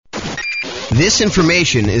This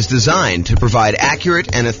information is designed to provide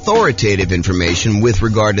accurate and authoritative information with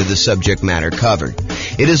regard to the subject matter covered.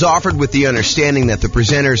 It is offered with the understanding that the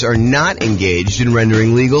presenters are not engaged in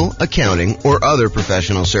rendering legal, accounting, or other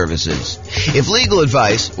professional services. If legal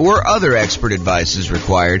advice or other expert advice is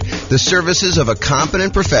required, the services of a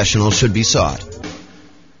competent professional should be sought.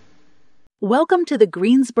 Welcome to the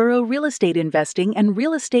Greensboro Real Estate Investing and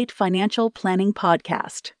Real Estate Financial Planning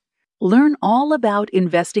Podcast. Learn all about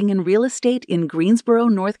investing in real estate in Greensboro,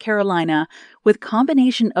 North Carolina, with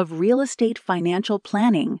combination of real estate financial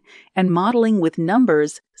planning and modeling with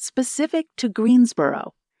numbers specific to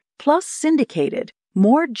Greensboro, plus syndicated,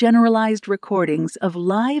 more generalized recordings of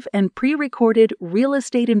live and pre-recorded real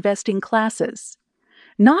estate investing classes.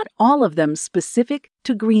 Not all of them specific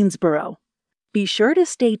to Greensboro. Be sure to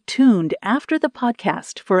stay tuned after the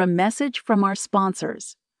podcast for a message from our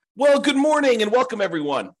sponsors. Well, good morning and welcome,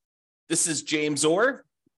 everyone. This is James Orr,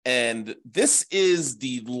 and this is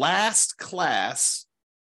the last class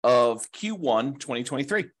of Q1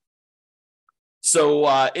 2023.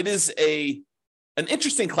 So it is an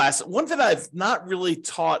interesting class, one that I've not really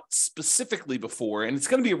taught specifically before, and it's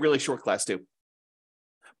going to be a really short class too.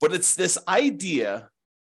 But it's this idea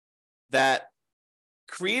that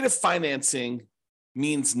creative financing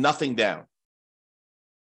means nothing down.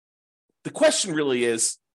 The question really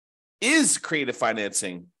is creative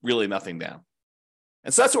financing really nothing down?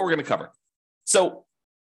 And so that's what we're going to cover. So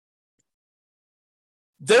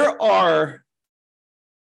there are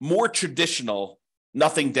more traditional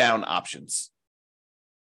nothing down options.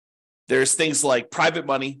 There's things like private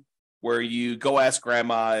money, where you go ask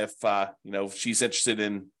grandma if she's interested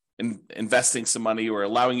in investing some money or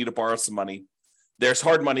allowing you to borrow some money. There's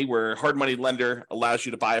hard money, where hard money lender allows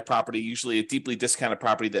you to buy a property, usually a deeply discounted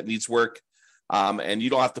property that needs work. And you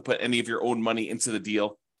don't have to put any of your own money into the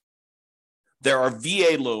deal. There are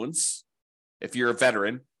VA loans, if you're a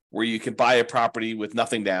veteran, where you can buy a property with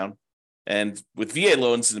nothing down. And with VA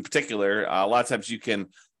loans in particular, a lot of times you can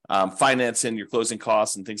finance in your closing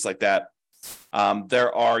costs and things like that.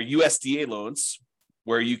 There are USDA loans,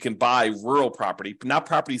 where you can buy rural property, not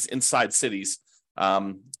properties inside cities.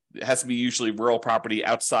 It has to be usually rural property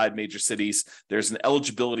outside major cities. There's an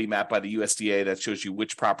eligibility map by the USDA that shows you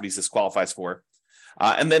which properties this qualifies for.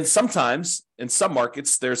 And then sometimes in some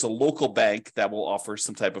markets, there's a local bank that will offer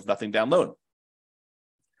some type of nothing down loan.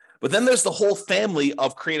 But then there's the whole family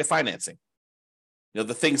of creative financing.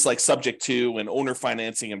 The things like subject to and owner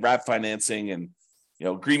financing and wrap financing and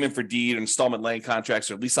agreement for deed, installment land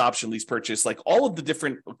contracts, or lease option, lease purchase, like all of the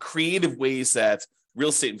different creative ways that real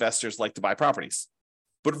estate investors like to buy properties.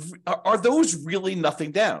 But are those really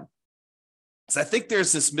nothing down? Because I think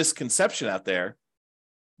there's this misconception out there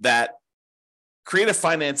that creative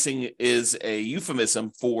financing is a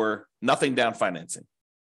euphemism for nothing down financing.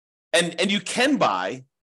 And you can buy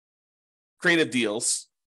creative deals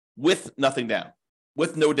with nothing down,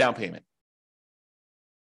 with no down payment.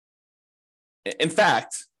 In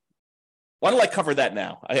fact, why don't I cover that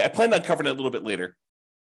now? I plan on covering it a little bit later,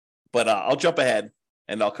 but I'll jump ahead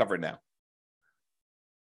and I'll cover it now.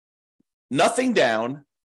 Nothing down,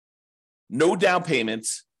 no down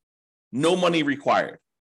payments, no money required.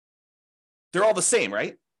 They're all the same,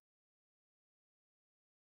 right?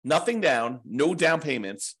 Nothing down, no down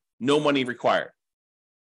payments, no money required.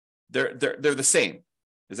 They're the same.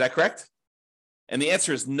 Is that correct? And the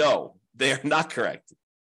answer is no, they are not correct.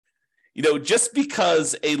 Just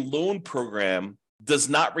because a loan program does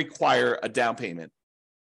not require a down payment,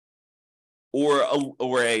 or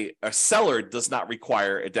a seller does not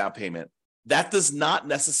require a down payment, that does not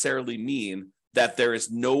necessarily mean that there is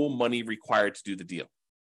no money required to do the deal.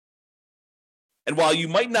 And while you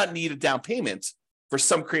might not need a down payment for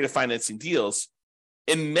some creative financing deals,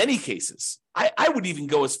 in many cases, I would even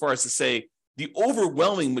go as far as to say the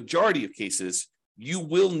overwhelming majority of cases, you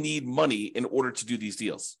will need money in order to do these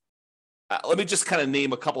deals. Let me just kind of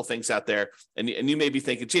name a couple things out there, and you may be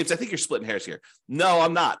thinking, James, I think you're splitting hairs here. No,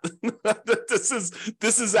 I'm not.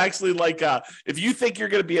 This is actually like if you think you're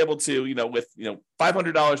going to be able to, with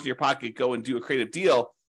 $500 in your pocket, go and do a creative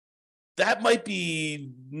deal, that might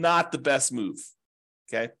be not the best move.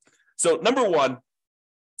 Okay, so number one,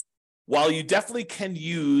 while you definitely can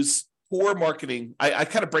use poor marketing, I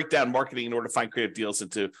kind of break down marketing in order to find creative deals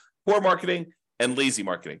into poor marketing and lazy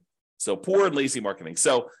marketing. So poor and lazy marketing.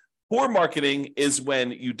 So poor marketing is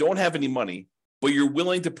when you don't have any money, but you're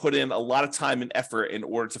willing to put in a lot of time and effort in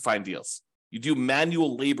order to find deals. You do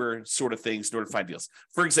manual labor sort of things in order to find deals.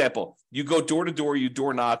 For example, you go door to door, you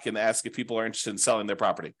door knock and ask if people are interested in selling their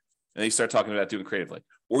property. And they start talking about doing creatively.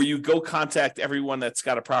 Or you go contact everyone that's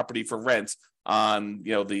got a property for rent on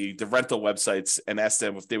the rental websites and ask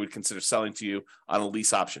them if they would consider selling to you on a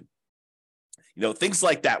lease option. Things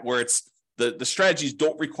like that, where it's the strategies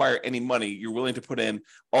don't require any money. You're willing to put in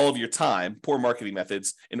all of your time, poor marketing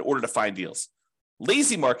methods, in order to find deals.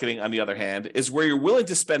 Lazy marketing, on the other hand, is where you're willing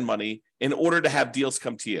to spend money in order to have deals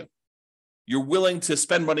come to you. You're willing to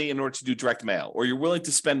spend money in order to do direct mail, or you're willing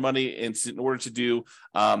to spend money in order to do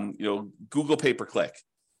Google pay-per-click,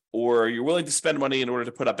 or you're willing to spend money in order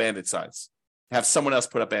to put up bandit signs, have someone else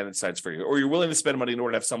put up bandit signs for you, or you're willing to spend money in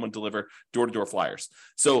order to have someone deliver door-to-door flyers.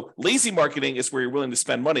 So lazy marketing is where you're willing to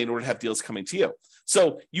spend money in order to have deals coming to you.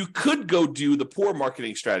 So you could go do the poor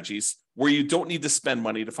marketing strategies where you don't need to spend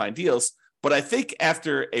money to find deals. But I think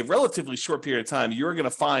after a relatively short period of time, you're going to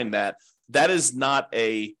find that that is not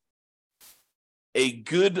a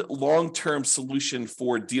good long-term solution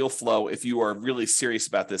for deal flow if you are really serious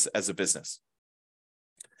about this as a business.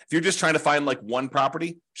 If you're just trying to find like one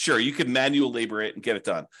property, sure, you could manual labor it and get it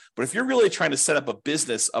done. But if you're really trying to set up a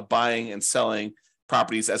business of buying and selling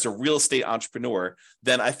properties as a real estate entrepreneur,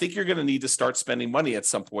 then I think you're going to need to start spending money at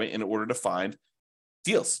some point in order to find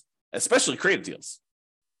deals, especially creative deals.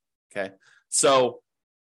 Okay. So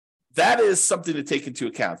that is something to take into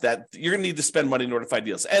account, that you're going to need to spend money in order to find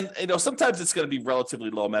deals. And, sometimes it's going to be relatively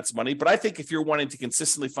low amounts of money, but I think if you're wanting to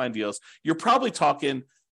consistently find deals, you're probably talking,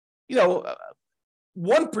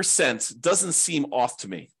 1% doesn't seem off to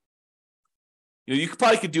me. You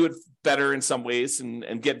probably could do it better in some ways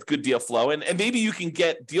and get good deal flow. And maybe you can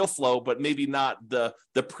get deal flow, but maybe not the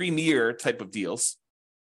premier type of deals.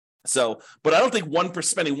 So, but I don't think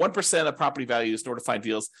spending 1% of property values in order to find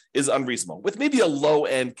deals is unreasonable, with maybe a low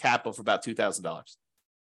end cap of about $2,000.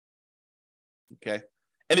 Okay.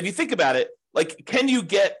 And if you think about it, like, can you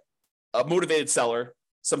get a motivated seller,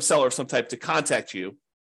 some seller of some type, to contact you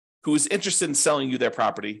who is interested in selling you their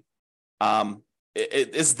property?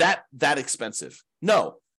 Is that expensive?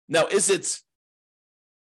 No. Now, is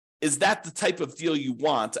that the type of deal you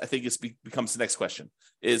want? I think becomes the next question.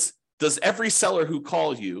 Does every seller who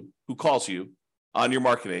calls you on your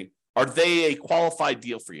marketing, are they a qualified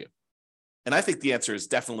deal for you? And I think the answer is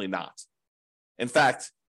definitely not. In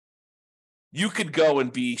fact, you could go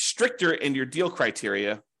and be stricter in your deal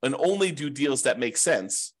criteria and only do deals that make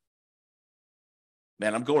sense.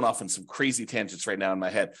 Man, I'm going off on some crazy tangents right now in my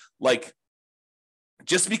head. Like,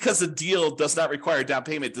 just because a deal does not require down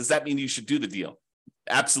payment, does that mean you should do the deal?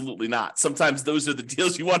 Absolutely not. Sometimes those are the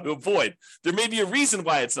deals you want to avoid. There may be a reason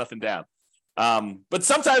why it's nothing down. But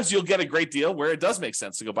sometimes you'll get a great deal where it does make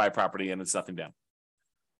sense to go buy a property and it's nothing down.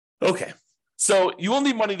 Okay. So you will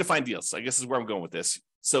need money to find deals, I guess is where I'm going with this.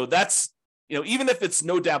 So that's, even if it's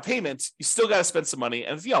no down payment, you still got to spend some money.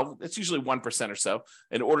 And, it's usually 1% or so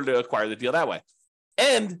in order to acquire the deal that way.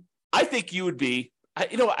 And I think you would be,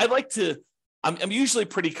 I'm usually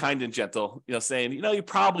pretty kind and gentle, saying, you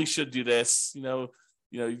probably should do this, you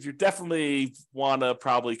definitely want to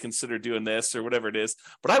probably consider doing this or whatever it is.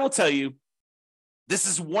 But I will tell you, this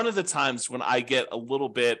is one of the times when I get a little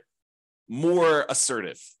bit more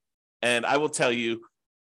assertive. And I will tell you,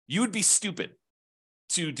 you would be stupid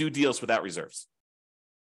to do deals without reserves.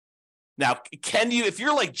 Now, can you, if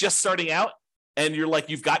you're like just starting out and you're like,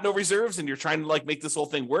 you've got no reserves and you're trying to like make this whole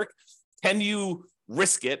thing work, can you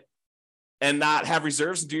risk it and not have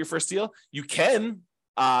reserves and do your first deal? You can.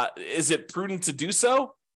 Is it prudent to do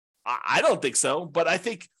so? I don't think so, but I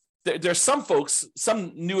think there's some folks,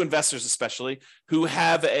 some new investors especially, who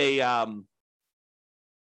have their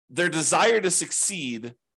desire to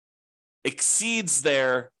succeed exceeds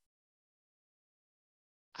their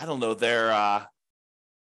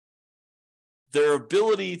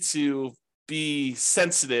ability to be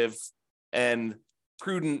sensitive and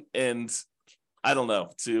prudent and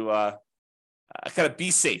to kind of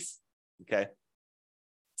be safe. Okay.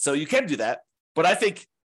 So you can do that, but I think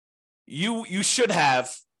you should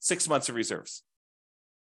have 6 months of reserves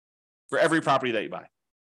for every property that you buy.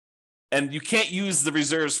 And you can't use the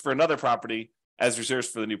reserves for another property as reserves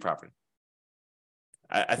for the new property.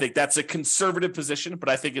 I think that's a conservative position, but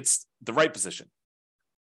I think it's the right position.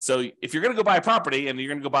 So if you're going to go buy a property and you're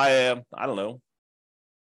going to go buy a,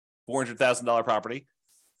 $400,000 property,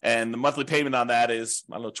 and the monthly payment on that is,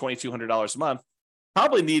 $2,200 a month,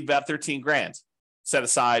 probably need about $13,000 set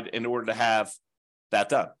aside in order to have that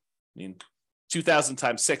done. 2,000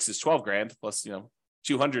 times 6 is $12,000 plus,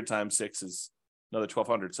 200 times 6 is another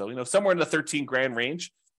 1,200. So, somewhere in the $13,000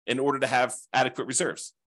 range in order to have adequate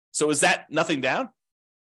reserves. So is that nothing down?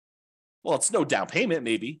 Well, it's no down payment,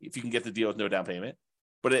 maybe, if you can get the deal with no down payment.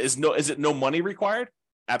 But is it no money required?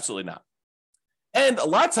 Absolutely not. And a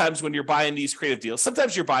lot of times when you're buying these creative deals,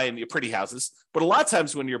 sometimes you're buying your pretty houses, but a lot of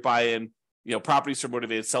times when you're buying properties for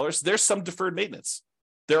motivated sellers, there's some deferred maintenance.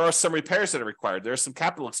 There are some repairs that are required. There are some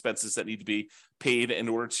capital expenses that need to be paid in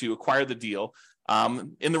order to acquire the deal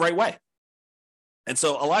in the right way. And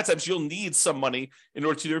so a lot of times you'll need some money in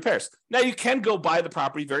order to do repairs. Now you can go buy the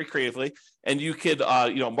property very creatively, and you could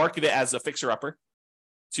market it as a fixer-upper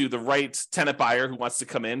to the right tenant buyer who wants to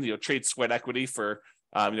come in, trade sweat equity for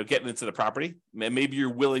getting into the property. Maybe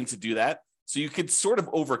you're willing to do that. So you could sort of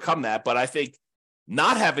overcome that. But I think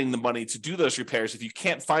not having the money to do those repairs, if you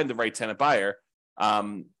can't find the right tenant buyer,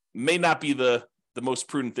 may not be the most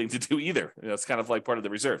prudent thing to do either. It's kind of like part of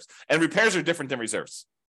the reserves. And repairs are different than reserves.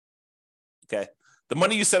 Okay. The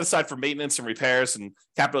money you set aside for maintenance and repairs and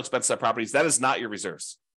capital expenses on properties, that is not your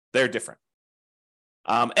reserves. They're different.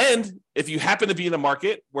 And if you happen to be in a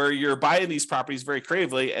market where you're buying these properties very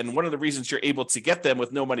creatively, and one of the reasons you're able to get them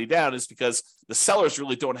with no money down is because the sellers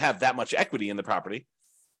really don't have that much equity in the property,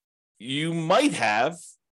 you might have,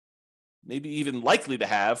 maybe even likely to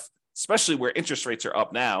have, especially where interest rates are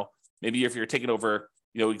up now, maybe if you're taking over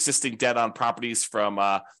existing debt on properties from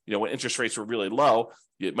when interest rates were really low,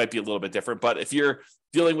 it might be a little bit different. But if you're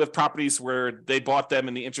dealing with properties where they bought them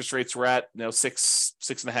and the interest rates were at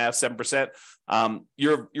 6.5%, 7%,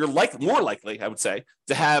 you're more likely, I would say,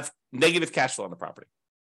 to have negative cash flow on the property.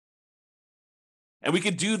 And we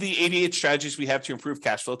could do the 88 strategies we have to improve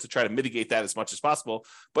cash flow to try to mitigate that as much as possible.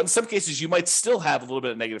 But in some cases, you might still have a little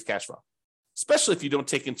bit of negative cash flow, especially if you don't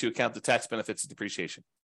take into account the tax benefits of depreciation.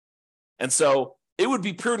 And so it would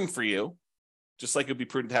be prudent for you, just like it would be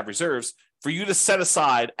prudent to have reserves, for you to set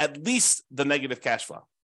aside at least the negative cash flow.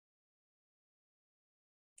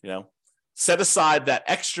 Set aside that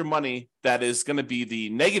extra money that is going to be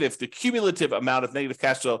the cumulative amount of negative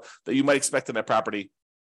cash flow that you might expect in that property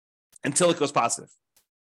until it goes positive.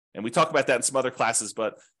 And we talk about that in some other classes,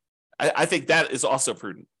 but I think that is also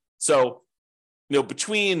prudent. So,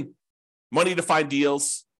 between money to find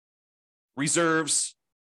deals, reserves,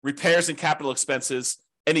 repairs and capital expenses,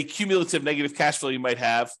 any cumulative negative cash flow you might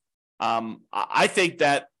have, I think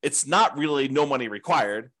that it's not really no money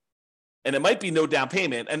required, and it might be no down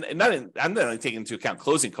payment. And I'm not taking into account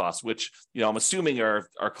closing costs, which I'm assuming are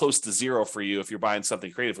close to zero for you if you're buying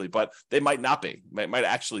something creatively, but they might not be. Might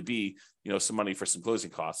actually be some money for some closing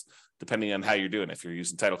costs, depending on how you're doing. If you're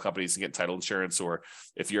using title companies and getting title insurance, or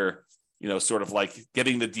if you're sort of like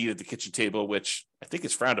getting the deed at the kitchen table, which I think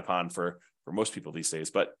is frowned upon for most people these days.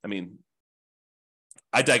 But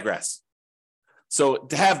I digress. So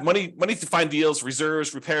to have money to find deals,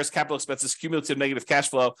 reserves, repairs, capital expenses, cumulative negative cash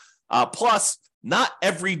flow, plus not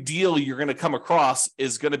every deal you're going to come across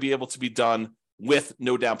is going to be able to be done with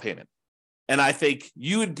no down payment. And I think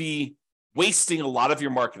you would be wasting a lot of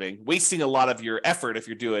your marketing, wasting a lot of your effort if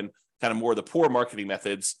you're doing kind of more of the poor marketing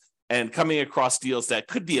methods and coming across deals that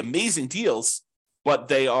could be amazing deals, but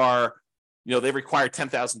they are, they require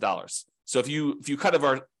 $10,000. So if you kind of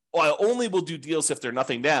are, I only will do deals if they're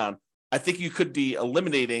nothing down, I think you could be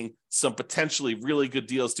eliminating some potentially really good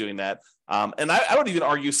deals doing that. And I would even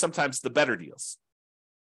argue sometimes the better deals.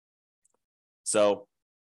 So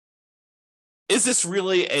is this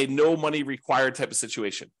really a no money required type of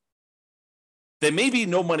situation? There may be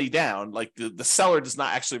no money down, like the seller does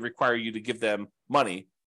not actually require you to give them money,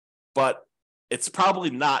 but it's probably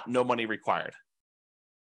not no money required.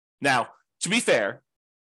 Now, to be fair,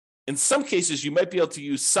 in some cases, you might be able to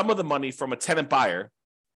use some of the money from a tenant buyer.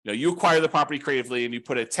 You acquire the property creatively and you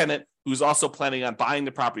put a tenant who's also planning on buying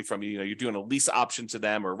the property from you. You're doing a lease option to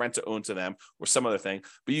them or rent to own to them or some other thing.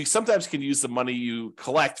 But you sometimes can use the money you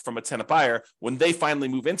collect from a tenant buyer when they finally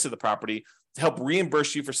move into the property to help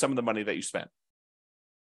reimburse you for some of the money that you spent.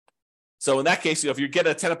 So in that case, if you get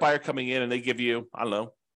a tenant buyer coming in and they give you,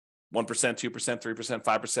 1%, 2%, 3%,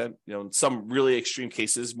 5%, in some really extreme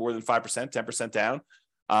cases, more than 5%, 10% down,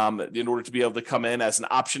 in order to be able to come in as an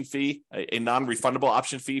option fee, a non-refundable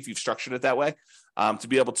option fee if you've structured it that way, to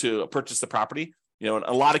be able to purchase the property. In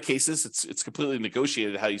a lot of cases, it's completely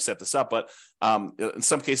negotiated how you set this up, but in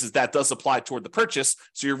some cases that does apply toward the purchase.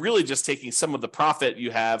 So you're really just taking some of the profit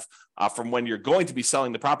you have from when you're going to be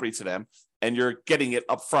selling the property to them, and you're getting it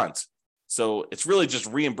up front. So it's really just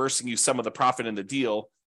reimbursing you some of the profit in the deal,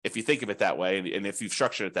 if you think of it that way, and if you've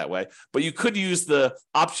structured it that way. But you could use the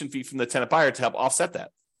option fee from the tenant buyer to help offset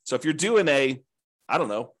that. So if you're doing a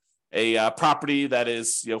property that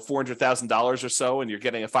is $400,000 or so, and you're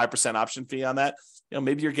getting a 5% option fee on that,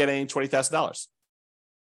 maybe you're getting $20,000,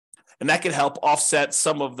 and that can help offset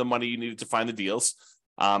some of the money you needed to find the deals.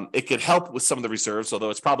 It could help with some of the reserves, although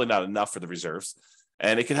it's probably not enough for the reserves,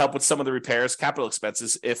 and it can help with some of the repairs, capital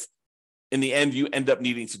expenses, if in the end you end up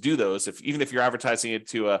needing to do those. Even if you're advertising it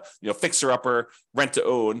to a fixer upper, rent to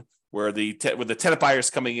own, where the tenant buyer is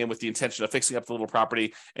coming in with the intention of fixing up the little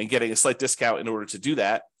property and getting a slight discount in order to do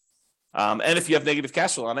that. And if you have negative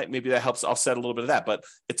cash flow on it, maybe that helps offset a little bit of that. But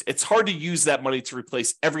it's hard to use that money to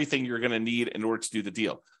replace everything you're going to need in order to do the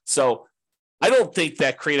deal. So I don't think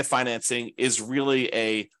that creative financing is really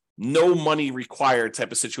a no money required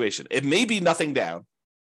type of situation. It may be nothing down,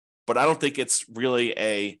 but I don't think it's really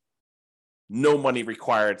a no money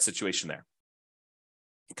required situation there.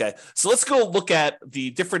 Okay, so let's go look at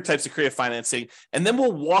the different types of creative financing, and then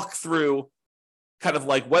we'll walk through kind of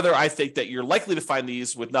like whether I think that you're likely to find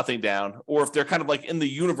these with nothing down, or if they're kind of like in the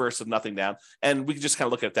universe of nothing down, and we can just kind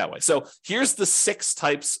of look at it that way. So here's the 6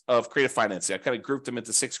 types of creative financing. I kind of grouped them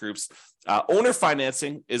into 6 groups. Owner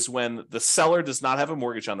financing is when the seller does not have a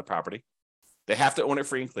mortgage on the property. They have to own it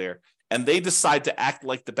free and clear, and they decide to act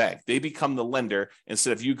like the bank. They become the lender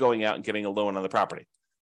instead of you going out and getting a loan on the property.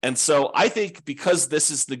 And so I think because this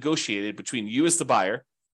is negotiated between you as the buyer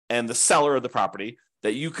and the seller of the property,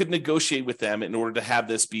 that you could negotiate with them in order to have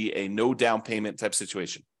this be a no down payment type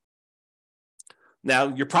situation. Now,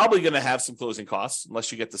 you're probably going to have some closing costs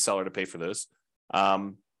unless you get the seller to pay for those.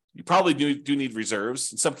 You probably do need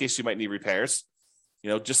reserves. In some cases, you might need repairs,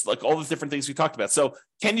 just like all the different things we talked about. So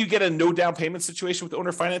can you get a no down payment situation with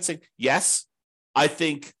owner financing? Yes. I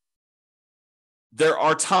think there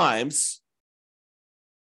are times,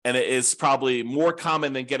 and it is probably more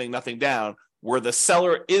common than getting nothing down, where the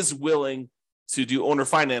seller is willing to do owner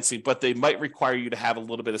financing, but they might require you to have a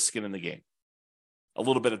little bit of skin in the game, a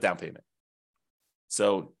little bit of down payment.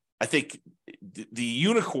 So I think the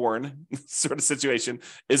unicorn sort of situation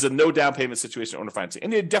is a no down payment situation, owner financing,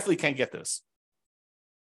 and you definitely can get this.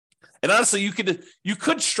 And honestly, you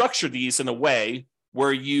could structure these in a way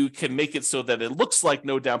where you can make it so that it looks like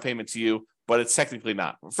no down payment to you, but it's technically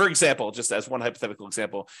not. For example, just as one hypothetical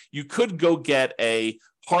example, you could go get a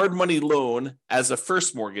hard money loan as a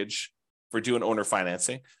first mortgage for doing owner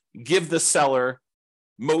financing, give the seller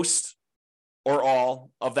most or all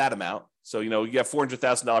of that amount. So, you have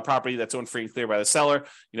 $400,000 property that's owned free and clear by the seller.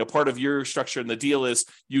 Part of your structure in the deal is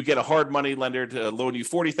you get a hard money lender to loan you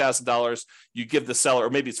 $40,000. You give the seller, or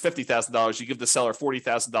maybe it's $50,000. You give the seller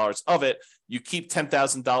 $40,000 of it. You keep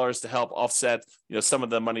 $10,000 to help offset, some of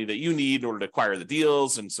the money that you need in order to acquire the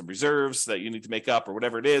deals and some reserves that you need to make up or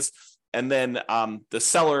whatever it is. And then the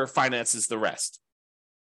seller finances the rest.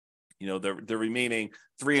 The remaining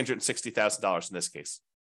 $360,000 in this case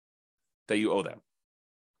that you owe them.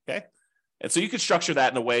 Okay. And so you could structure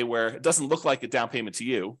that in a way where it doesn't look like a down payment to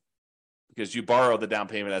you because you borrow the down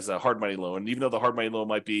payment as a hard money loan. And even though the hard money loan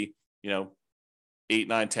might be, 8,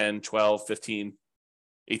 9, 10, 12, 15,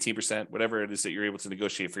 18%, whatever it is that you're able to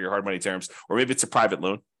negotiate for your hard money terms, or maybe it's a private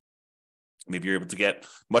loan. Maybe you're able to get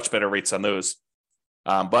much better rates on those.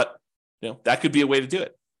 But that could be a way to do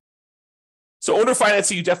it. So owner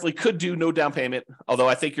financing, you definitely could do no down payment, although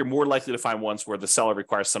I think you're more likely to find ones where the seller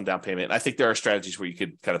requires some down payment. And I think there are strategies where you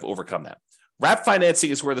could kind of overcome that. Wrap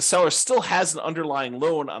financing is where the seller still has an underlying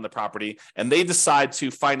loan on the property, and they decide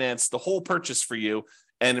to finance the whole purchase for you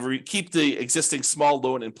and keep the existing small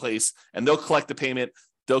loan in place, and they'll collect the payment.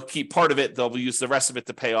 They'll keep part of it. They'll use the rest of it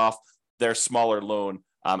to pay off their smaller loan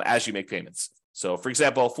as you make payments. So, for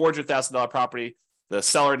example, $400,000 property, the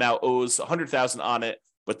seller now owes $100,000 on it,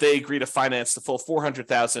 but they agree to finance the full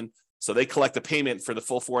 $400,000. So they collect the payment for the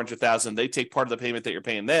full $400,000. They take part of the payment that you're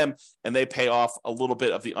paying them, and they pay off a little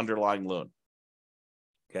bit of the underlying loan.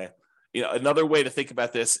 Okay. Another way to think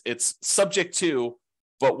about this, it's subject to,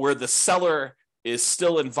 but where the seller is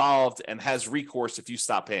still involved and has recourse if you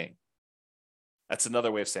stop paying. That's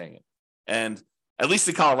another way of saying it. And at least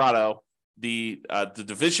in Colorado, the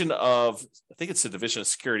division of, I think it's the Division of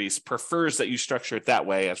Securities, prefers that you structure it that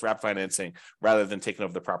way as wrap financing rather than taking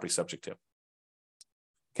over the property subject to.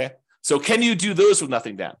 Okay. So can you do those with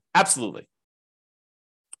nothing down? Absolutely.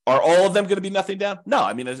 Are all of them going to be nothing down? No.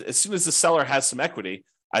 I mean, as soon as the seller has some equity,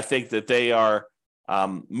 I think that they are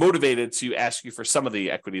motivated to ask you for some of the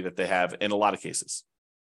equity that they have in a lot of cases.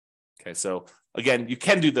 Okay. So again, you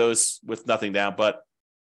can do those with nothing down, but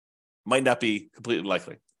might not be completely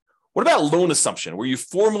likely. What about loan assumption, where you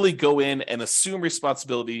formally go in and assume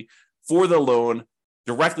responsibility for the loan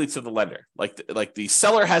directly to the lender? Like the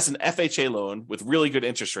seller has an FHA loan with really good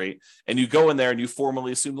interest rate, and you go in there and you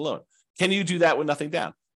formally assume the loan. Can you do that with nothing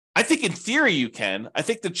down? I think in theory you can. I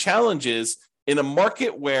think the challenge is in a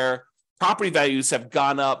market where property values have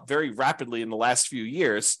gone up very rapidly in the last few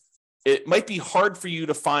years, it might be hard for you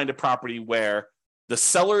to find a property where the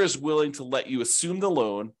seller is willing to let you assume the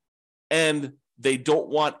loan and they don't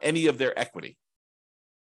want any of their equity.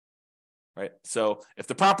 right? So if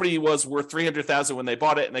the property was worth $300,000 when they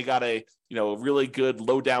bought it and they got a really good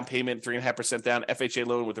low down payment, 3.5% down FHA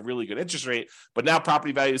loan with a really good interest rate, but now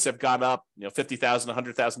property values have gone up, $50,000,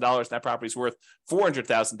 $100,000, and that property is worth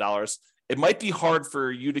 $400,000. It might be hard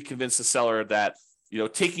for you to convince the seller that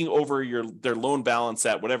taking over their loan balance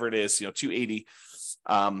at whatever it is, 280,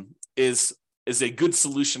 is a good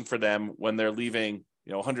solution for them when they're leaving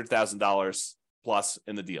 $100,000 plus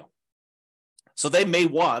in the deal. So they may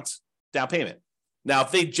want down payment. Now,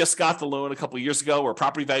 if they just got the loan a couple of years ago, where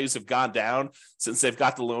property values have gone down since they've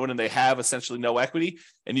got the loan and they have essentially no equity,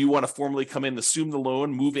 and you want to formally come in, assume the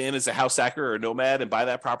loan, move in as a house hacker or a nomad and buy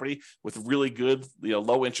that property with really good,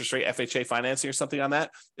 low interest rate FHA financing or something on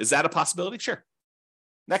that, is that a possibility? Sure.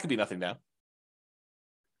 That could be nothing down.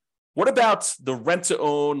 What about the rent to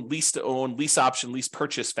own, lease option, lease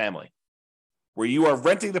purchase family, where you are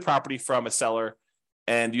renting the property from a seller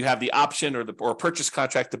and you have the option or purchase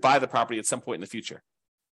contract to buy the property at some point in the future?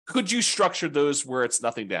 Could you structure those where it's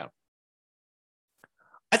nothing down?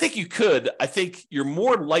 I think you could. I think you're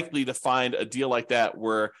more likely to find a deal like that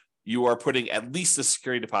where you are putting at least a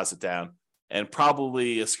security deposit down and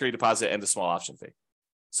probably a security deposit and a small option fee.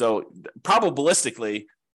 So probabilistically,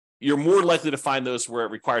 you're more likely to find those where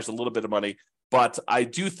it requires a little bit of money. But I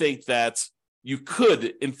do think that you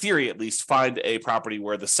could, in theory at least, find a property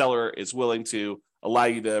where the seller is willing to allow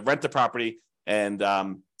you to rent the property and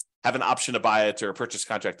have an option to buy it or a purchase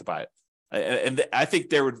contract to buy it. And I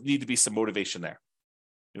think there would need to be some motivation there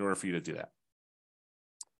in order for you to do that.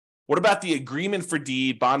 What about the agreement for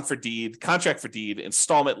deed, bond for deed, contract for deed,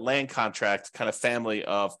 installment land contract kind of family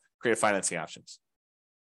of creative financing options?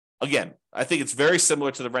 Again, I think it's very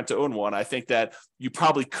similar to the rent to own one. I think that you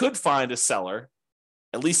probably could find a seller,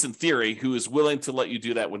 at least in theory, who is willing to let you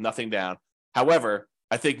do that with nothing down. However,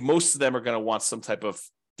 I think most of them are going to want some type of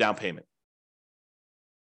down payment.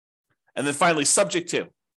 And then finally, subject to.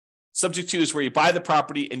 Subject to is where you buy the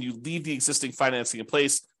property and you leave the existing financing in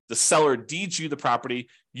place. The seller deeds you the property.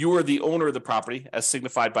 You are the owner of the property as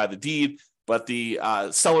signified by the deed, but the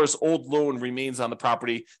seller's old loan remains on the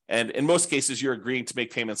property. And in most cases, you're agreeing to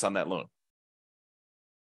make payments on that loan.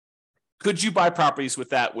 Could you buy properties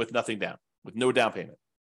with nothing down, with no down payment?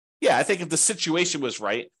 Yeah, I think if the situation was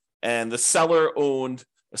right and the seller owed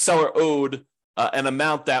an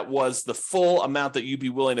amount that was the full amount that you'd be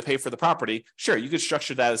willing to pay for the property, sure, you could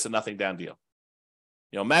structure that as a nothing down deal.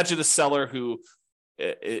 Imagine a seller who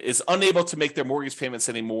is unable to make their mortgage payments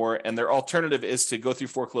anymore, and their alternative is to go through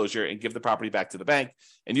foreclosure and give the property back to the bank.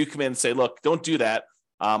 And you come in and say, look, don't do that.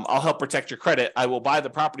 I'll help protect your credit. I will buy the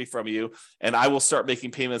property from you, and I will start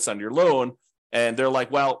making payments on your loan. And they're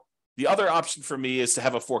like, well, the other option for me is to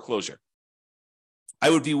have a foreclosure. I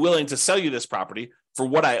would be willing to sell you this property for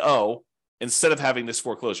what I owe instead of having this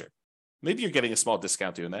foreclosure. Maybe you're getting a small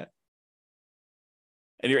discount doing that.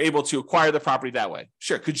 And you're able to acquire the property that way.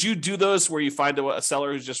 Sure. Could you do those where you find a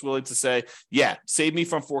seller who's just willing to say, yeah, save me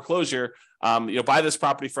from foreclosure, buy this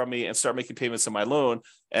property from me and start making payments on my loan.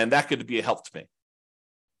 And that could be a help to me.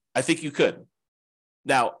 I think you could.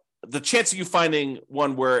 Now, the chance of you finding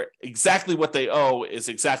one where exactly what they owe is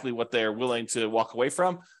exactly what they're willing to walk away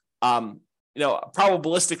from,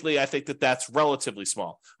 probabilistically, I think that that's relatively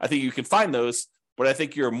small. I think you can find those, but I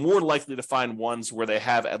think you're more likely to find ones where they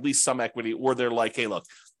have at least some equity, or they're like, hey, look,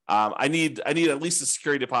 I need at least a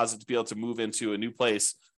security deposit to be able to move into a new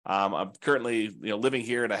place. I'm currently living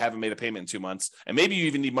here and I haven't made a payment in 2 months. And maybe you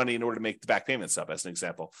even need money in order to make the back payments up, as an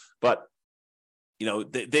example. But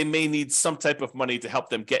they may need some type of money to help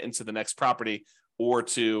them get into the next property, or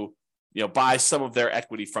to buy some of their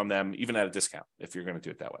equity from them, even at a discount, if you're going to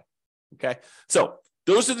do it that way. Okay, so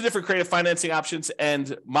those are the different creative financing options,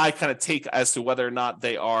 and my kind of take as to whether or not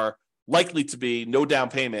they are likely to be no down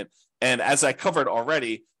payment. And as I covered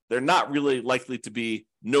already, they're not really likely to be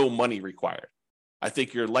no money required. I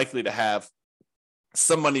think you're likely to have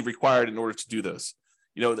some money required in order to do those.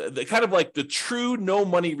 The kind of like the true no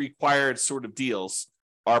money required sort of deals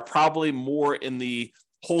are probably more in the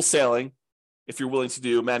wholesaling, if you're willing to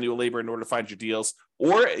do manual labor in order to find your deals,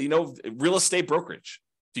 or real estate brokerage.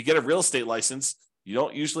 If you get a real estate license, you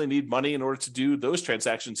don't usually need money in order to do those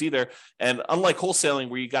transactions either. And unlike wholesaling,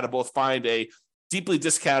 where you got to both find a deeply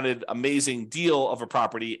discounted, amazing deal of a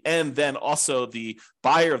property, and then also the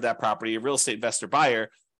buyer of that property, a real estate investor buyer,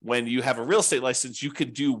 when you have a real estate license, you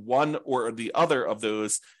could do one or the other of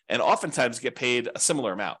those and oftentimes get paid a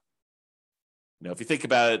similar amount. If you think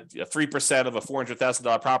about it, 3% of a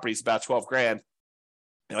 $400,000 property is about $12,000.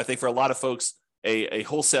 I think for a lot of folks, a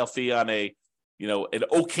wholesale fee on an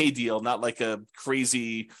okay deal, not like a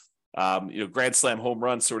crazy, grand slam home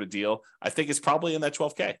run sort of deal, I think is probably in that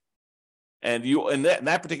 $12,000. And you, in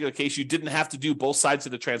that particular case, you didn't have to do both sides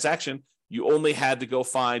of the transaction. You only had to go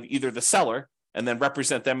find either the seller and then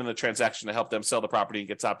represent them in the transaction to help them sell the property and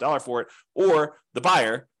get top dollar for it, or the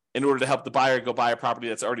buyer in order to help the buyer go buy a property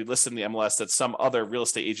that's already listed in the MLS that some other real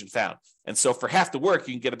estate agent found. And so for half the work,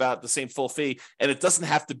 you can get about the same full fee, and it doesn't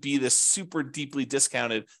have to be this super deeply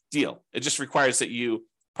discounted deal. It just requires that you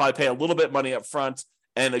probably pay a little bit of money up front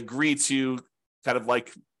and agree to kind of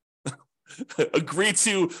like agree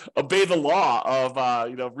to obey the law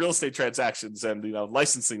of real estate transactions and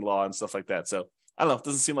licensing law and stuff like that. So I don't know. It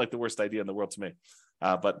doesn't seem like the worst idea in the world to me,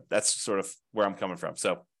 but that's sort of where I'm coming from.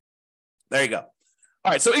 So there you go.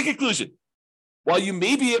 All right. So in conclusion, while you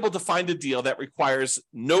may be able to find a deal that requires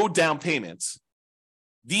no down payments,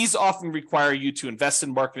 these often require you to invest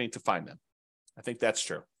in marketing to find them. I think that's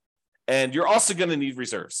true. And you're also going to need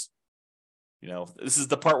reserves. This is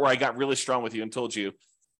the part where I got really strong with you and told you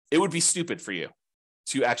it would be stupid for you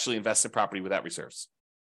to actually invest in property without reserves.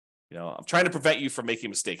 I'm trying to prevent you from making a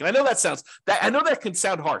mistake. And I know that can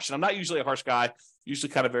sound harsh. And I'm not usually a harsh guy, usually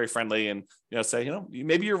kind of very friendly and, say,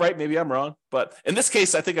 maybe you're right, maybe I'm wrong. But in this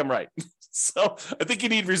case, I think I'm right. So I think you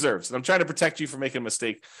need reserves. And I'm trying to protect you from making a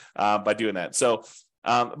mistake by doing that. So,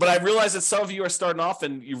 but I realize that some of you are starting off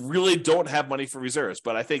and you really don't have money for reserves.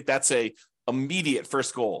 But I think that's a immediate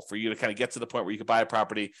first goal for you to kind of get to the point where you can buy a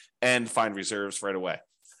property and find reserves right away.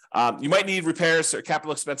 You might need repairs or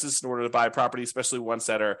capital expenses in order to buy a property, especially ones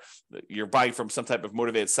that you're buying from some type of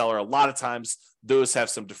motivated seller. A lot of times those have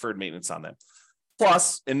some deferred maintenance on them.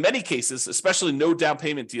 Plus, in many cases, especially no down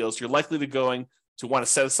payment deals, you're likely to want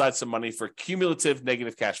to set aside some money for cumulative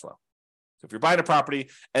negative cash flow. So if you're buying a property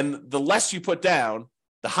and the less you put down,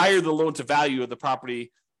 the higher the loan to value of the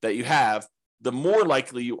property that you have, the more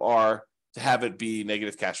likely you are to have it be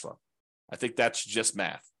negative cash flow. I think that's just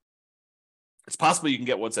math. It's possible you can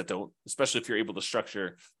get ones that don't, especially if you're able to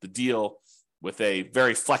structure the deal with a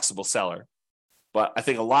very flexible seller. But I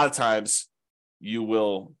think a lot of times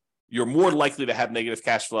you're more likely to have negative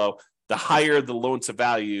cash flow the higher the loan to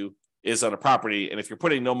value is on a property. And if you're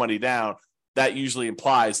putting no money down, that usually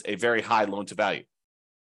implies a very high loan to value.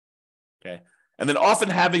 Okay. And then often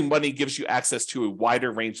having money gives you access to a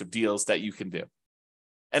wider range of deals that you can do.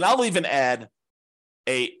 And I'll even add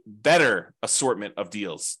a better assortment of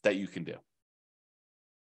deals that you can do.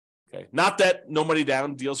 Okay. Not that no money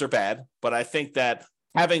down deals are bad, but I think that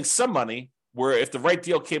having some money where if the right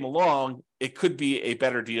deal came along, it could be a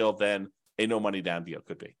better deal than a no money down deal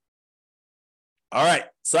could be. All right.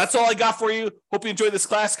 So that's all I got for you. Hope you enjoyed this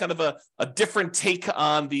class, kind of a different take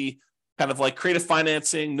on the kind of like creative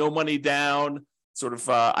financing, no money down sort of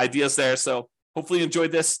ideas there. So hopefully you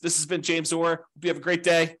enjoyed this. This has been James Orr. Hope you have a great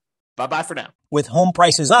day. Bye-bye for now. With home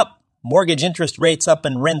prices up, mortgage interest rates up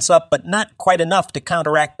and rents up, but not quite enough to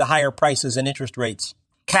counteract the higher prices and interest rates.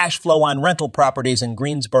 Cash flow on rental properties in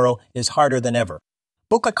Greensboro is harder than ever.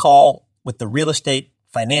 Book a call with the Real Estate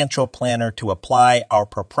Financial Planner to apply our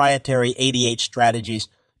proprietary 88 strategies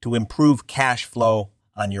to improve cash flow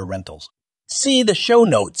on your rentals. See the show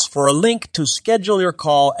notes for a link to schedule your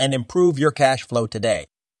call and improve your cash flow today.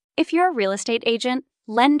 If you're a real estate agent,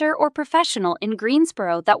 lender, or professional in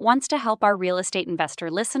Greensboro that wants to help our real estate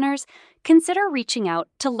investor listeners, consider reaching out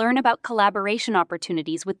to learn about collaboration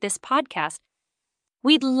opportunities with this podcast.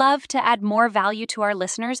 We'd love to add more value to our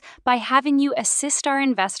listeners by having you assist our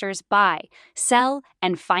investors buy, sell,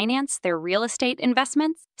 and finance their real estate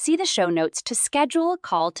investments. See the show notes to schedule a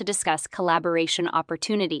call to discuss collaboration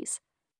opportunities.